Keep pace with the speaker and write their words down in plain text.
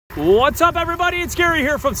What's up, everybody? It's Gary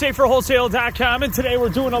here from SaferWholesale.com, and today we're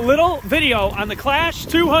doing a little video on the Clash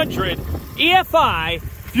 200 EFI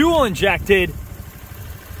fuel injected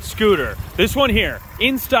scooter. This one here,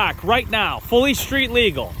 in stock right now, fully street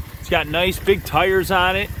legal. It's got nice big tires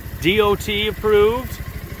on it, DOT approved.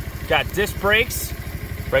 Got disc brakes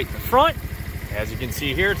right in the front. As you can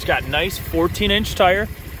see here, it's got nice 14-inch tire,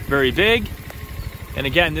 very big. And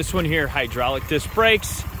again, this one here, hydraulic disc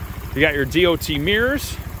brakes. You got your DOT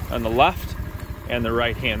mirrors on the left and the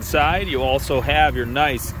right hand side. You also have your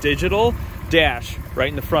nice digital dash right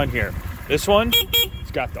in the front here. This one,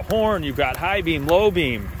 it's got the horn, you've got high beam, low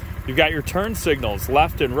beam, you've got your turn signals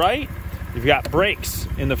left and right, you've got brakes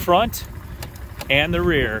in the front and the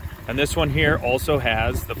rear. And this one here also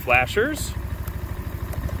has the flashers.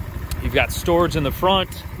 You've got storage in the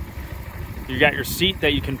front. You got your seat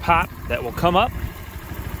that you can pop that will come up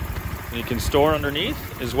and you can store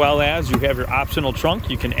underneath, as well as you have your optional trunk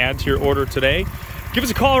you can add to your order today. Give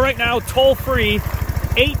us a call right now, toll free,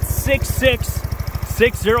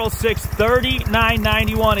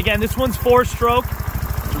 866-606-3991. Again, this one's 4-stroke.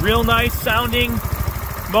 It's a real nice sounding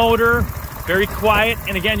motor, very quiet.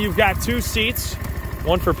 And again, you've got 2 seats,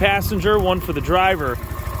 one for passenger, one for the driver.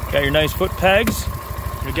 Got your nice foot pegs,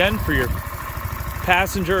 and again, for your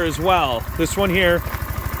passenger as well. This one here,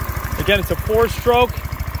 again, it's a 4-stroke.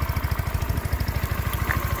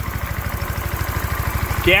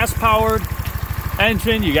 Gas-powered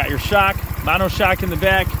engine. You got your shock, mono shock in the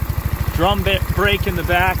back, drum brake in the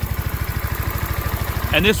back.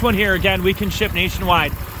 And this one here, again, we can ship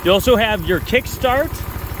nationwide. You also have your kickstart.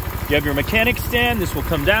 You have your mechanic stand. This will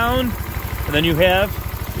come down. And then you have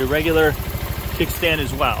your regular kickstand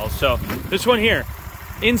as well. So this one here,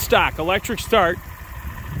 in stock, electric start,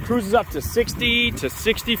 cruises up to 60 to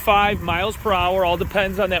 65 miles per hour. All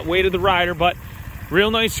depends on that weight of the rider, but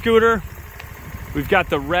real nice scooter. We've got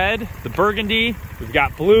the red, the burgundy, we've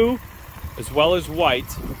got blue, as well as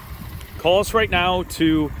white. Call us right now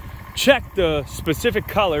to check the specific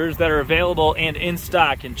colors that are available and in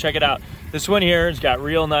stock, and check it out. This one here has got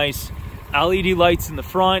real nice LED lights in the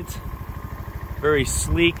front. Very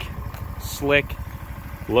sleek, slick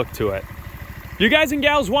look to it. You guys and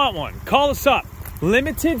gals want one, call us up.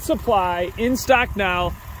 Limited supply, in stock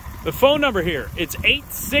now. The phone number here, it's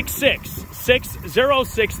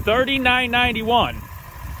 866-606-3991.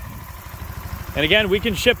 And again, we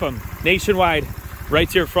can ship them nationwide right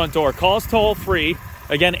to your front door. Call us toll free.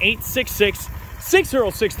 Again,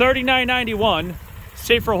 866-606-3991,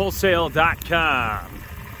 SaferWholesale.com.